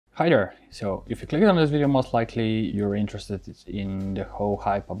Hi there! So if you clicked on this video, most likely you're interested in the whole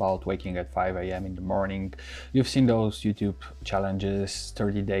hype about waking at 5 a.m. in the morning. You've seen those YouTube challenges,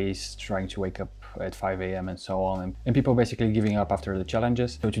 30 days trying to wake up at 5 a.m. and so on, and people basically giving up after the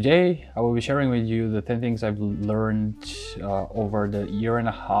challenges. So today I will be sharing with you the 10 things I've learned over the year and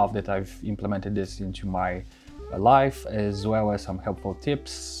a half that I've implemented this into my life, as well as some helpful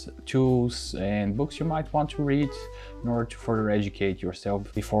tips, tools and books you might want to read in order to further educate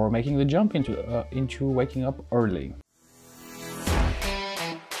yourself before making the jump into waking up early.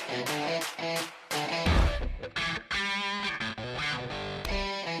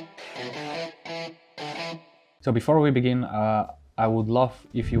 So before we begin, I would love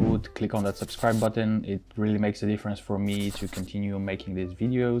if you would click on that subscribe button. It really makes a difference for me to continue making these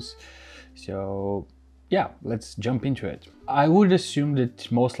videos. So yeah, let's jump into it. I would assume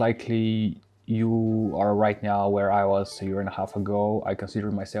that most likely you are right now where I was a year and a half ago. I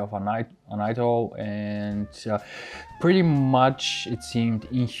considered myself a night owl, and pretty much it seemed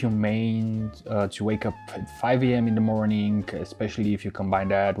inhumane to wake up at 5 a.m. in the morning, especially if you combine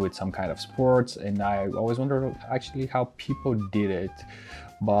that with some kind of sports. And I always wondered actually how people did it.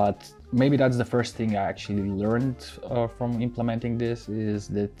 But maybe that's the first thing I actually learned from implementing this, is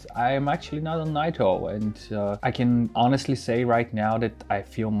that I am actually not a night owl. And I can honestly say right now that I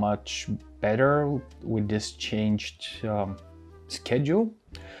feel much better with this changed schedule,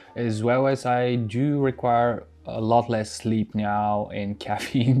 as well as I do require a lot less sleep now and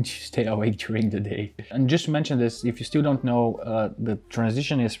caffeine to stay awake during the day. And just to mention this, if you still don't know, the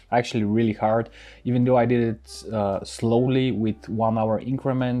transition is actually really hard, even though I did it slowly with 1 hour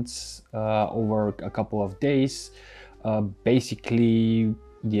increments over a couple of days. Basically,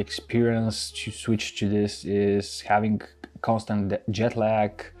 the experience to switch to this is having constant jet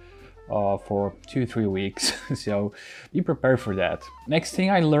lag for 2-3 weeks. So be prepared for that. Next thing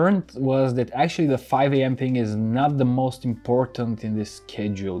I learned was that actually the 5 a.m. thing is not the most important in this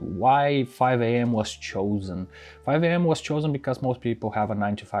schedule. Why 5 a.m. was chosen? 5 a.m. was chosen because most people have a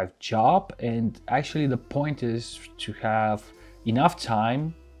 9-to-5 job, and actually the point is to have enough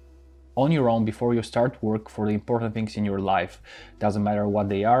time on your own before you start work for the important things in your life. Doesn't matter what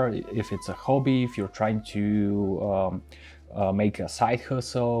they are, if it's a hobby, if you're trying to make a side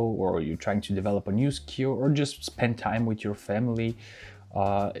hustle, or you're trying to develop a new skill, or just spend time with your family.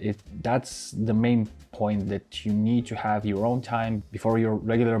 That's the main point, that you need to have your own time before your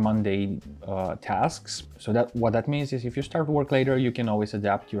regular Monday tasks. So what that means is if you start work later, you can always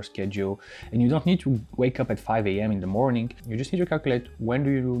adapt your schedule, and you don't need to wake up at 5 a.m. in the morning. You just need to calculate when do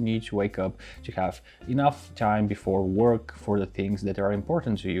you need to wake up to have enough time before work for the things that are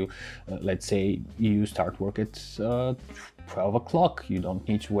important to you. Let's say you start work at 12 o'clock. You don't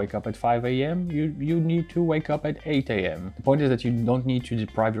need to wake up at 5 a.m. You need to wake up at 8 a.m. The point is that you don't need to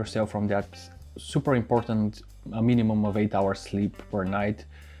deprive yourself from that super important minimum of 8 hours sleep per night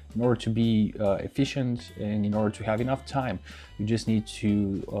in order to be efficient and in order to have enough time. You just need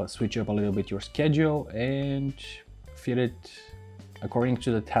to switch up a little bit your schedule and fit it according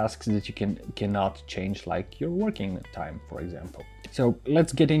to the tasks that you cannot change, like your working time, for example. So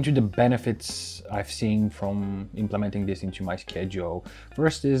let's get into the benefits I've seen from implementing this into my schedule.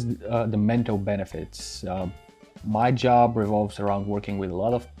 First is the mental benefits. My job revolves around working with a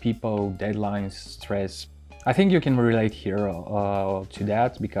lot of people, deadlines, stress. I think you can relate here to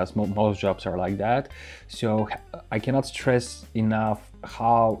that, because most jobs are like that. So I cannot stress enough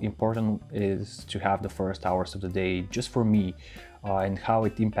how important it is to have the first hours of the day just for me, and how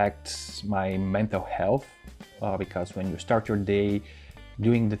it impacts my mental health. Because when you start your day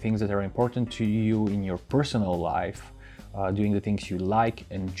doing the things that are important to you in your personal life, doing the things you like,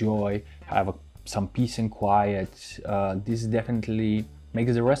 enjoy, have some peace and quiet, this definitely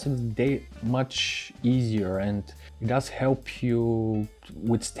makes the rest of the day much easier, and it does help you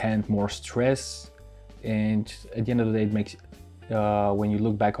withstand more stress. And at the end of the day, it makes when you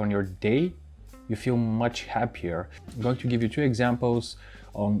look back on your day, you feel much happier. I'm going to give you 2 examples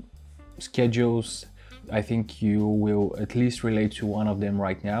on schedules. I think you will at least relate to one of them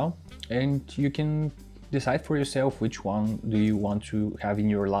right now, and you can decide for yourself which one do you want to have in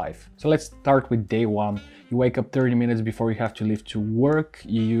your life. So let's start with day 1. You wake up 30 minutes before you have to leave to work.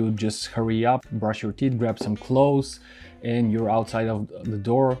 You just hurry up, brush your teeth, grab some clothes, and you're outside of the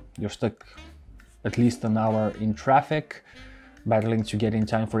door. You're stuck at least an hour in traffic, battling to get in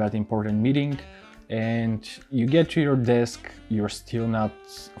time for that important meeting. and you get to your desk, you're still not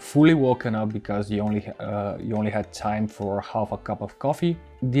fully woken up because you only had time for half a cup of coffee.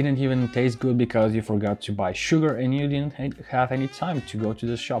 Didn't even taste good because you forgot to buy sugar and you didn't have any time to go to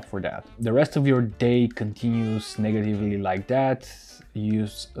the shop for that. The rest of your day continues negatively like that. You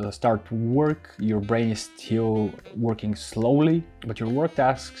start work, your brain is still working slowly, but your work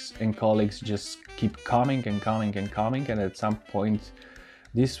tasks and colleagues just keep coming and coming and coming, and at some point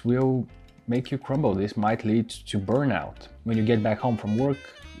this will make you crumble. This might lead to burnout. When you get back home from work,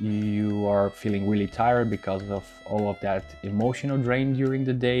 you are feeling really tired because of all of that emotional drain during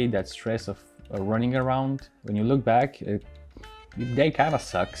the day, that stress of running around. When you look back, the day kind of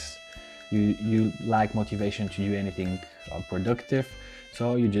sucks. You lack motivation to do anything productive,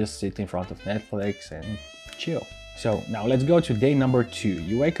 so you just sit in front of Netflix and chill. So now let's go to day number 2.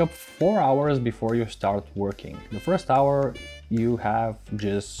 You wake up 4 hours before you start working. The first hour you have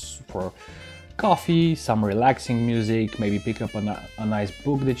just for coffee, some relaxing music, maybe pick up a nice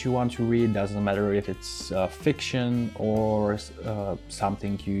book that you want to read. Doesn't matter if it's fiction or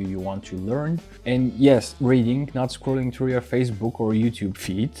something you want to learn. And yes, reading, not scrolling through your Facebook or YouTube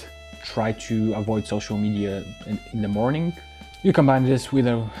feed. Try to avoid social media in the morning. You combine this with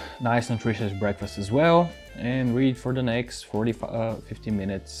a nice nutritious breakfast as well and read for the next 50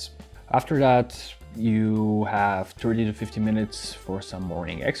 minutes. After that, you have 30 to 50 minutes for some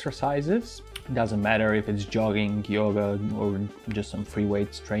morning exercises. It doesn't matter if it's jogging, yoga, or just some free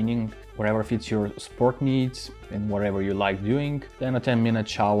weights training, whatever fits your sport needs and whatever you like doing. Then a 10-minute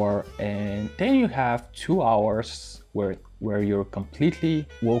shower, and then you have 2 hours where you're completely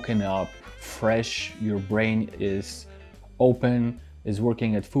woken up, fresh, your brain is open, is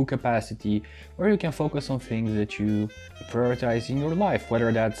working at full capacity, where you can focus on things that you prioritize in your life,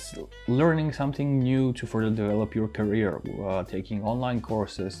 whether that's learning something new to further develop your career, taking online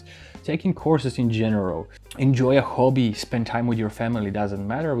courses, taking courses in general, enjoy a hobby, spend time with your family. Doesn't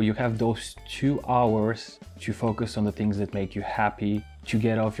matter, you have those 2 hours to focus on the things that make you happy, to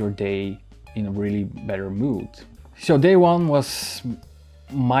get off your day in a really better mood. So day 1 was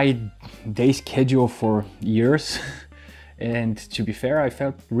my day schedule for years. And to be fair, I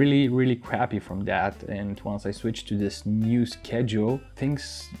felt really crappy from that. And once I switched to this new schedule,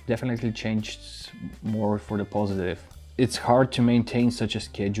 things definitely changed more for the positive. It's hard to maintain such a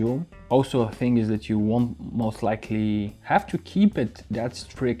schedule. Also, a thing is that you won't most likely have to keep it that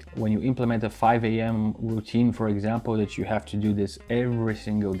strict when you implement a 5 a.m. routine, for example, that you have to do this every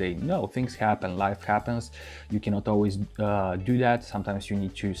single day. No, things happen, life happens. You cannot always do that. Sometimes you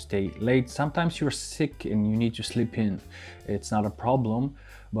need to stay late. Sometimes you're sick and you need to sleep in. It's not a problem,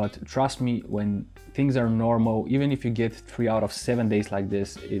 but trust me, when things are normal, even if you get 3 out of 7 days like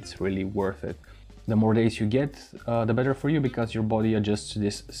this, it's really worth it. The more days you get, the better for you, because your body adjusts to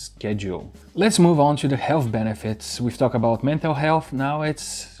this schedule. Let's move on to the health benefits. We've talked about mental health, now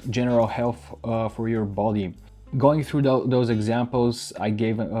it's general health for your body. Going through those examples I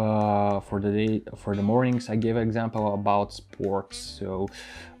gave for the mornings, I gave an example about sports. So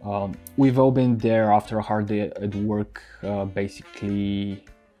we've all been there after a hard day at work. Basically,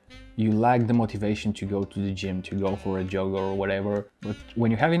 you lack the motivation to go to the gym, to go for a jog or whatever. But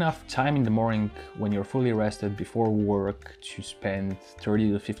when you have enough time in the morning, when you're fully rested before work, to spend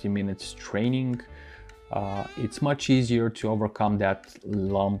 30 to 50 minutes training, it's much easier to overcome that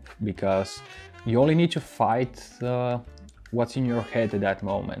lump, because you only need to fight what's in your head at that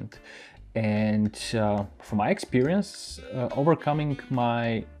moment. And from my experience, overcoming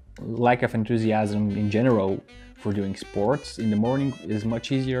my lack of enthusiasm in general for doing sports in the morning is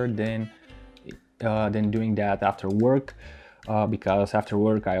much easier than doing that after work, because after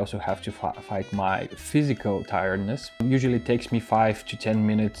work I also have to fight my physical tiredness. Usually it takes me 5 to 10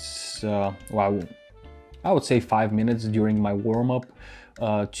 minutes, well, I would say 5 minutes during my warm-up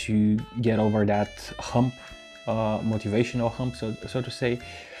to get over that hump, motivational hump, so to say,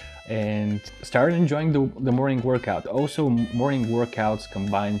 and start enjoying the morning workout. Also, morning workouts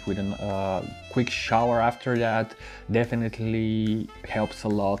combined with a quick shower after that definitely helps a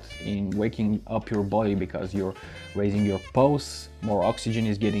lot in waking up your body, because you're raising your pulse, more oxygen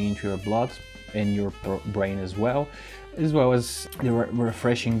is getting into your blood and your brain as well as the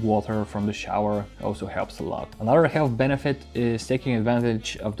refreshing water from the shower also helps a lot. Another health benefit is taking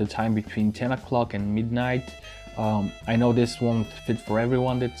advantage of the time between 10 o'clock and midnight. I know this won't fit for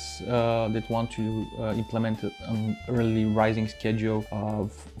everyone that want to implement an early rising schedule.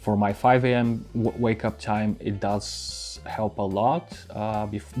 For my 5 a.m. wake up time, it does help a lot.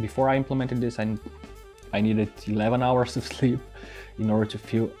 Before I implemented this, I needed 11 hours of sleep in order to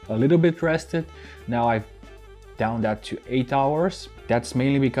feel a little bit rested. Now I've down that to 8 hours. That's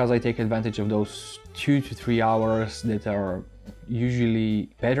mainly because I take advantage of those 2 to 3 hours that are usually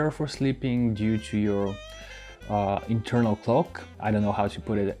better for sleeping due to your internal clock. I don't know how to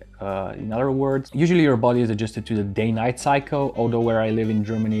put it in other words. Usually your body is adjusted to the day-night cycle, although where I live in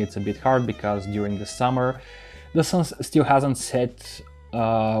Germany it's a bit hard because during the summer the sun still hasn't set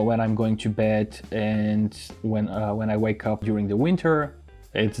when I'm going to bed, and when I wake up during the winter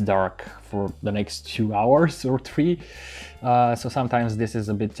it's dark for the next 2 hours or 3. So sometimes this is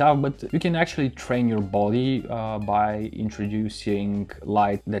a bit tough, but you can actually train your body by introducing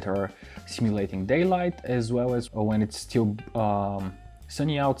light that are simulating daylight, as well as when it's still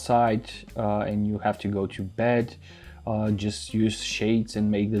sunny outside and you have to go to bed. Just use shades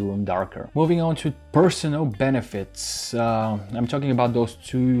and make the room darker. Moving on to personal benefits. I'm talking about those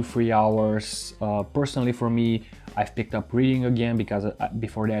 2-3 hours. Personally for me, I've picked up reading again because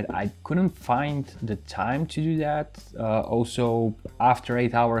before that I couldn't find the time to do that. Also, after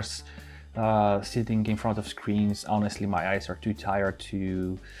 8 hours sitting in front of screens, honestly my eyes are too tired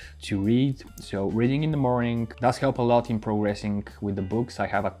to read. So reading in the morning does help a lot in progressing with the books. I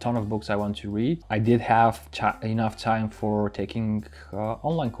have a ton of books I want to read. I did have enough time for taking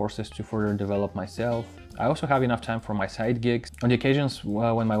online courses to further develop myself. I also have enough time for my side gigs. On the occasions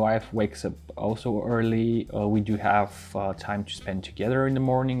when my wife wakes up also early, we do have time to spend together in the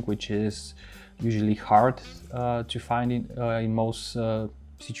morning, which is usually hard to find in most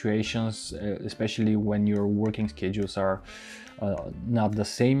situations, especially when your working schedules are not the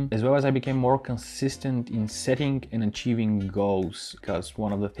same. As well as I became more consistent in setting and achieving goals, because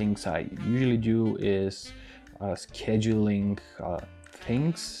one of the things I usually do is scheduling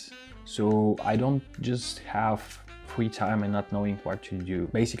things, so I don't just have free time and not knowing what to do.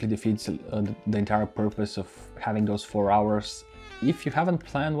 Basically defeats the entire purpose of having those 4 hours if you haven't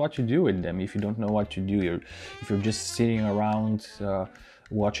planned what to do with them. If you don't know what to do, if you're just sitting around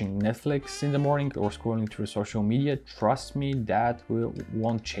watching Netflix in the morning or scrolling through social media, trust me, that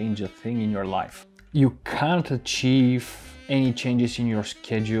won't change a thing in your life. You can't achieve any changes in your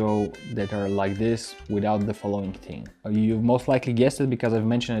schedule that are like this without the following thing. You've most likely guessed it because I've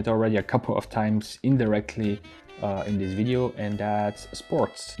mentioned it already a couple of times indirectly in this video, and that's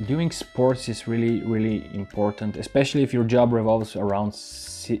sports. Doing sports is really important, especially if your job revolves around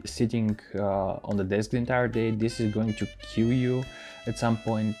sitting on the desk the entire day. This is going to kill you at some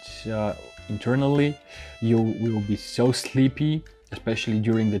point internally. You will be so sleepy, especially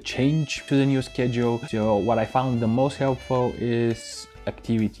during the change to the new schedule. So what I found the most helpful is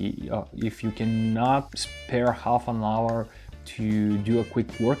activity. If you cannot spare half an hour to do a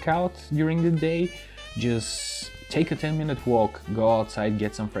quick workout during the day, just take a 10-minute walk, go outside,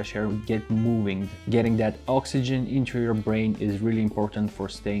 get some fresh air, get moving. Getting that oxygen into your brain is really important for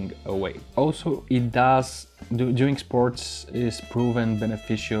staying awake. Also, doing sports is proven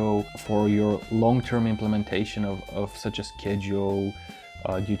beneficial for your long-term implementation of such a schedule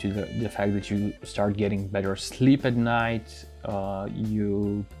due to the fact that you start getting better sleep at night.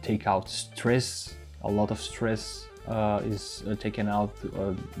 You take out stress, a lot of stress is taken out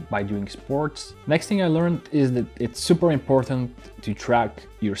by doing sports. Next thing I learned is that it's super important to track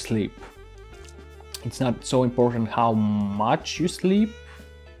your sleep. It's not so important how much you sleep,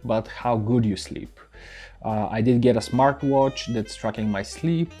 but how good you sleep. I did get a smartwatch that's tracking my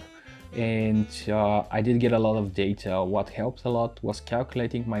sleep, and I did get a lot of data. What helped a lot was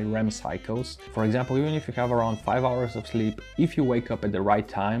calculating my REM cycles. For example, even if you have around 5 hours of sleep, if you wake up at the right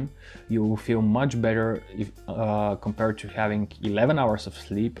time, you will feel much better compared to having 11 hours of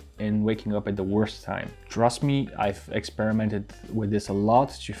sleep and waking up at the worst time. Trust me, I've experimented with this a lot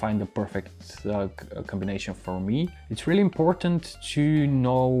to find the perfect combination for me. It's really important to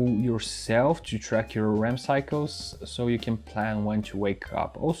know yourself, to track your REM cycles so you can plan when to wake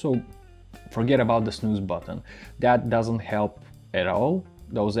up. Also, forget about the snooze button. That doesn't help at all.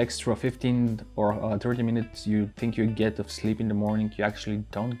 Those extra 15 or 30 minutes you think you get of sleep in the morning, you actually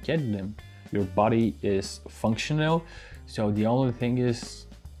don't get them. Your body is functional, so the only thing is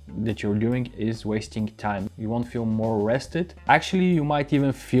that you're doing is wasting time. You won't feel more rested. Actually, you might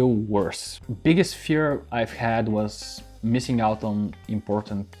even feel worse. Biggest fear I've had was missing out on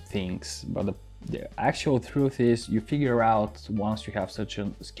important things, but the actual truth is you figure out once you have such a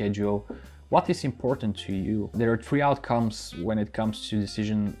schedule what is important to you. There are 3 outcomes when it comes to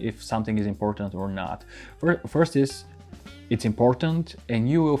decision if something is important or not. First is it's important and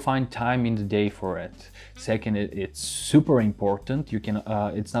you will find time in the day for it. Second, it's super important.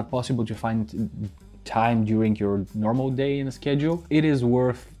 It's not possible to find time during your normal day in a schedule. It is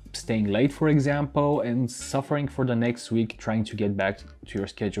worth staying late, for example, and suffering for the next week trying to get back to your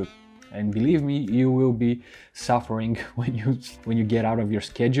schedule And believe me, you will be suffering when you get out of your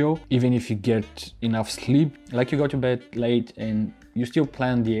schedule. Even if you get enough sleep, like you go to bed late and you still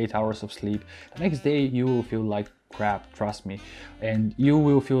plan the 8 hours of sleep, the next day you will feel like crap, trust me. And you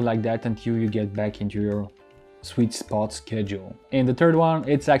will feel like that until you get back into your sweet spot schedule. And the third one,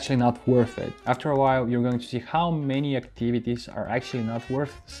 it's actually not worth it. After a while, you're going to see how many activities are actually not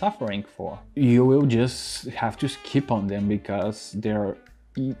worth suffering for. You will just have to skip on them because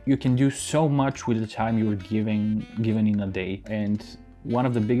you can do so much with the time you're given in a day. And one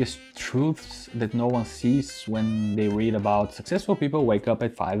of the biggest truths that no one sees when they read about successful people wake up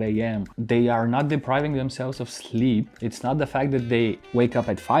at 5 a.m. They are not depriving themselves of sleep. It's not the fact that they wake up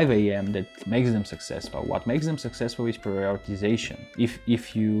at 5 a.m. that makes them successful. What makes them successful is prioritization.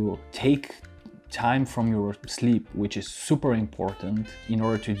 If you take time from your sleep, which is super important, in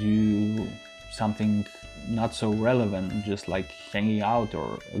order to do something not so relevant, just like hanging out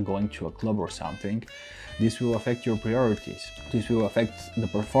or going to a club or something, this will affect your priorities. This will affect the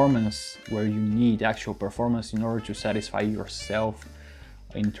performance where you need actual performance in order to satisfy yourself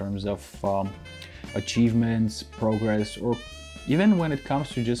in terms of achievements, progress, or even when it comes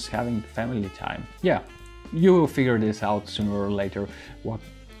to just having family time. Yeah, you will figure this out sooner or later,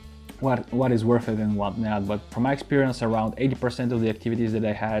 what is worth it and what not. But from my experience, around 80% of the activities that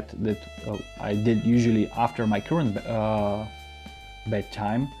I had that I did usually after my current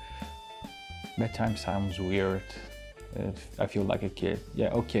bedtime. Bedtime sounds weird. I feel like a kid. Yeah,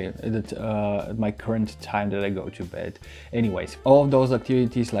 okay, at my current time that I go to bed. Anyways, all of those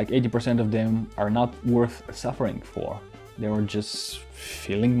activities, like 80% of them, are not worth suffering for. They were just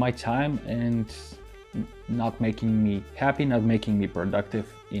filling my time and not making me happy, not making me productive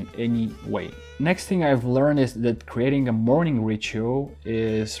in any way. Next thing I've learned is that creating a morning ritual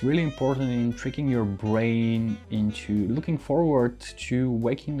is really important in tricking your brain into looking forward to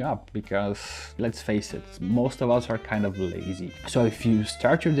waking up, because let's face it, most of us are kind of lazy. So if you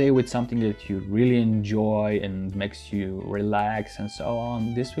start your day with something that you really enjoy and makes you relax and so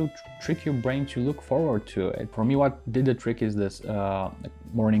on, this will trick your brain to look forward to it. For me, what did the trick is this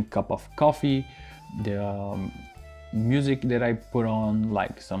morning cup of coffee, the music that I put on,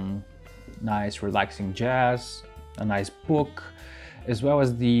 like some nice relaxing jazz, a nice book, as well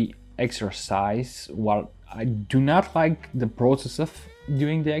as the exercise. While I do not like the process of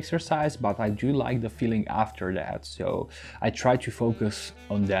doing the exercise, but I do like the feeling after that, so I try to focus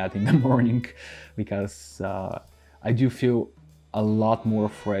on that in the morning, because I do feel a lot more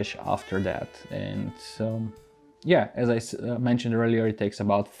fresh after that. And yeah, as I mentioned earlier, it takes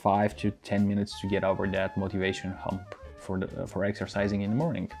about 5 to 10 minutes to get over that motivation hump for exercising in the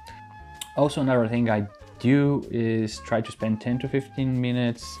morning. Also, another thing I do is try to spend 10 to 15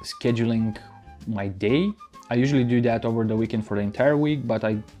 minutes scheduling my day. I usually do that over the weekend for the entire week, but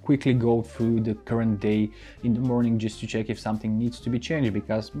I quickly go through the current day in the morning just to check if something needs to be changed,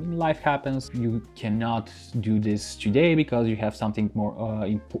 because life happens. You cannot do this today because you have something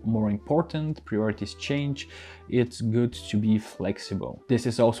more important, priorities change. It's good to be flexible. This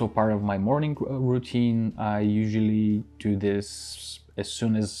is also part of my morning routine. I usually do this as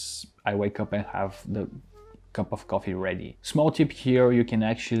soon as I wake up and have the cup of coffee ready. Small tip here, you can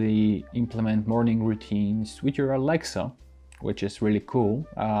actually implement morning routines with your Alexa, which is really cool.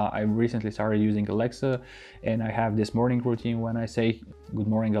 I recently started using Alexa, and I have this morning routine when I say, "Good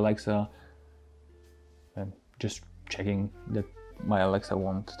morning, Alexa," and just checking that my Alexa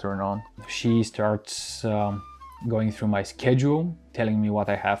won't turn on. She starts going through my schedule, telling me what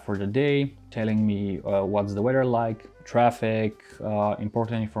I have for the day, telling me what's the weather like, traffic,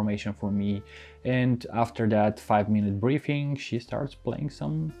 important information for me. And after that 5-minute briefing, she starts playing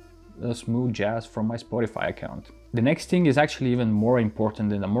some smooth jazz from my Spotify account. The next thing is actually even more important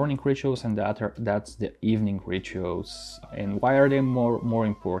than the morning rituals, and that's the evening rituals. And why are they more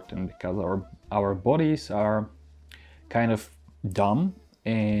important? Because our bodies are kind of dumb,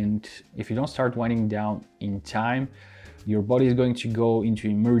 and if you don't start winding down in time, your body is going to go into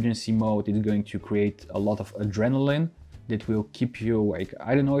emergency mode. It's going to create a lot of adrenaline that will keep you awake.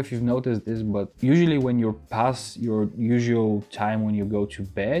 I don't know if you've noticed this, but usually when you're past your usual time when you go to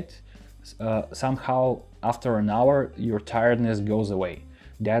bed, somehow after an hour your tiredness goes away.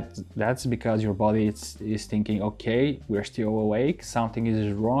 That's because your body is thinking, okay, we're still awake, something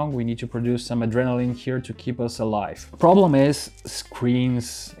is wrong, we need to produce some adrenaline here to keep us alive. Problem is,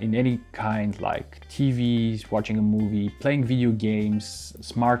 screens in any kind, like TVs, watching a movie, playing video games,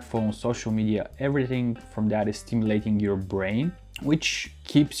 smartphones, social media, everything from that is stimulating your brain, which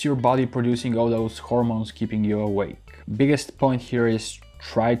keeps your body producing all those hormones keeping you awake. Biggest point here is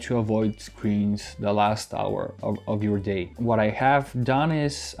try to avoid screens the last hour of your day. What I have done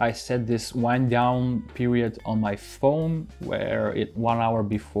is I set this wind down period on my phone where 1 hour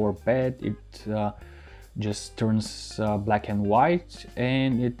before bed it just turns black and white,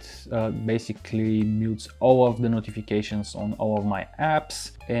 and it basically mutes all of the notifications on all of my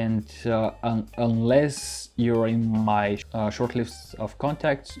apps, and unless you're in my short list of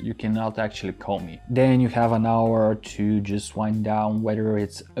contacts, you cannot actually call me. Then you have an hour to just wind down, whether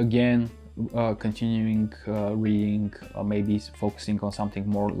it's again continuing reading, maybe focusing on something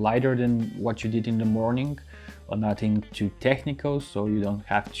more lighter than what you did in the morning, or nothing too technical so you don't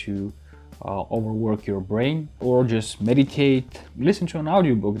have to overwork your brain, or just meditate, listen to an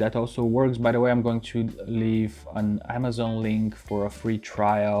audiobook. That also works. By the way, I'm going to leave an Amazon link for a free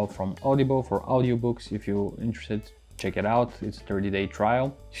trial from Audible for audiobooks. If you're interested, check it out. It's a 30-day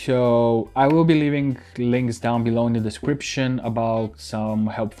trial. So I will be leaving links down below in the description about some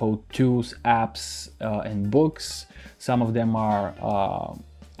helpful tools, apps, and books. Some of them are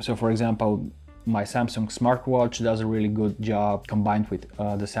so for example, my Samsung smartwatch does a really good job combined with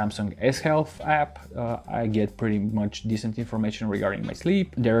the Samsung S Health app. I get pretty much decent information regarding my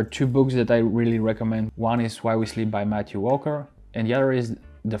sleep. There are 2 books that I really recommend. One is Why We Sleep by Matthew Walker, and the other is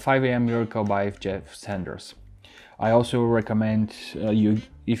The 5 AM Miracle by Jeff Sanders. I also recommend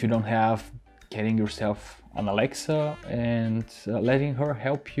if you don't have, getting yourself an Alexa and letting her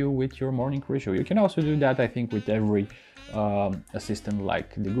help you with your morning ritual. You can also do that, I think, with every assistant,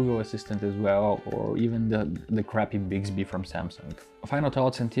 like the Google Assistant as well, or even the crappy Bixby from Samsung. Final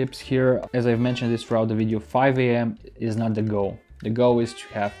thoughts and tips here. As I've mentioned this throughout the video, 5 AM is not the goal. The goal is to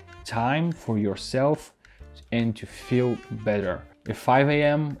have time for yourself and to feel better. If 5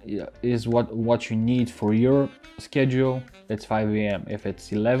 AM is what you need for your schedule, it's 5 AM. If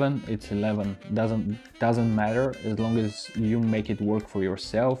it's 11, it's 11. Doesn't matter, as long as you make it work for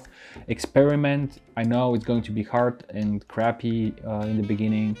yourself. Experiment. I know it's going to be hard and crappy in the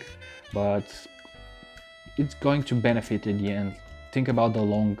beginning, but it's going to benefit at the end. Think about the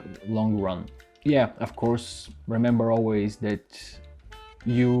long run. Yeah, of course, remember always that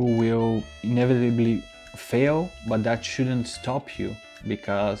you will inevitably fail, but that shouldn't stop you,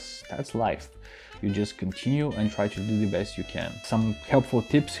 because that's life. You just continue and try to do the best you can. Some helpful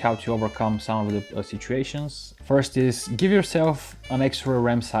tips how to overcome some of the situations. First is give yourself an extra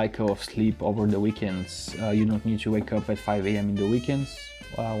REM cycle of sleep over the weekends. You don't need to wake up at 5 AM in the weekends.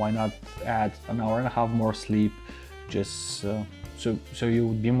 Why not add an hour and a half more sleep, just so you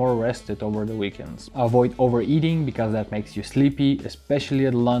would be more rested over the weekends. Avoid overeating, because that makes you sleepy, especially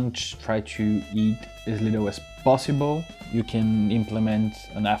at lunch. Try to eat as little as possible. You can implement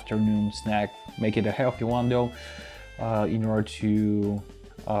an afternoon snack, make it a healthy one though, in order to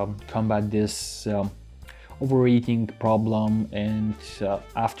combat this overeating problem and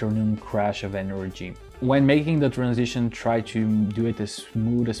afternoon crash of energy. When making the transition, try to do it as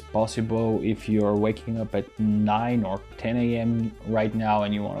smooth as possible. If you're waking up at 9 or 10 AM right now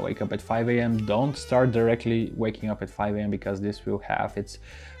and you want to wake up at 5 AM, don't start directly waking up at 5 AM, because this will have its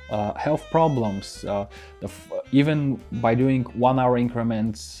health problems. Even by doing 1 hour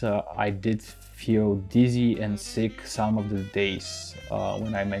increments, I did feel dizzy and sick some of the days.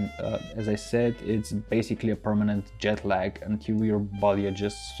 As I said, it's basically a permanent jet lag until your body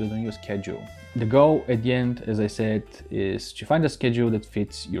adjusts to the new schedule. The goal at the end, as I said, is to find a schedule that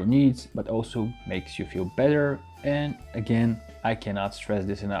fits your needs, but also makes you feel better. And again, I cannot stress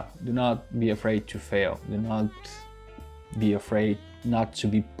this enough. Do not be afraid to fail. Do not be afraid not to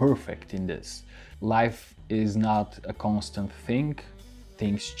be perfect in this. Life is not a constant thing.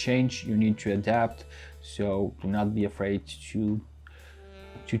 Things change, you need to adapt. So do not be afraid to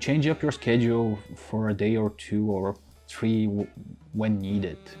change up your schedule for a day or 2 or 3 when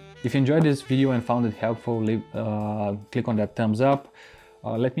needed. If you enjoyed this video and found it helpful, click on that thumbs up.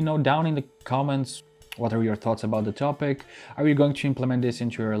 Let me know down in the comments, what are your thoughts about the topic? Are you going to implement this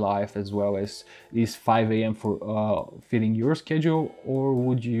into your life, as well as is 5 AM for fitting your schedule, or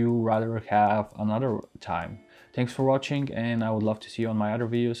would you rather have another time? Thanks for watching, and I would love to see you on my other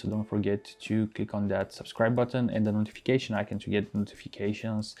videos, so don't forget to click on that subscribe button and the notification icon to get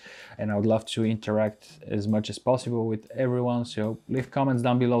notifications. And I would love to interact as much as possible with everyone, so leave comments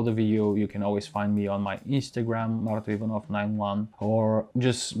down below the video. You can always find me on my Instagram, Ivanov91, or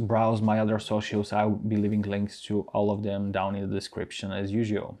just browse my other socials. I'll be leaving links to all of them down in the description as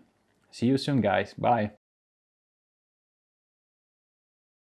usual. See you soon, guys. Bye.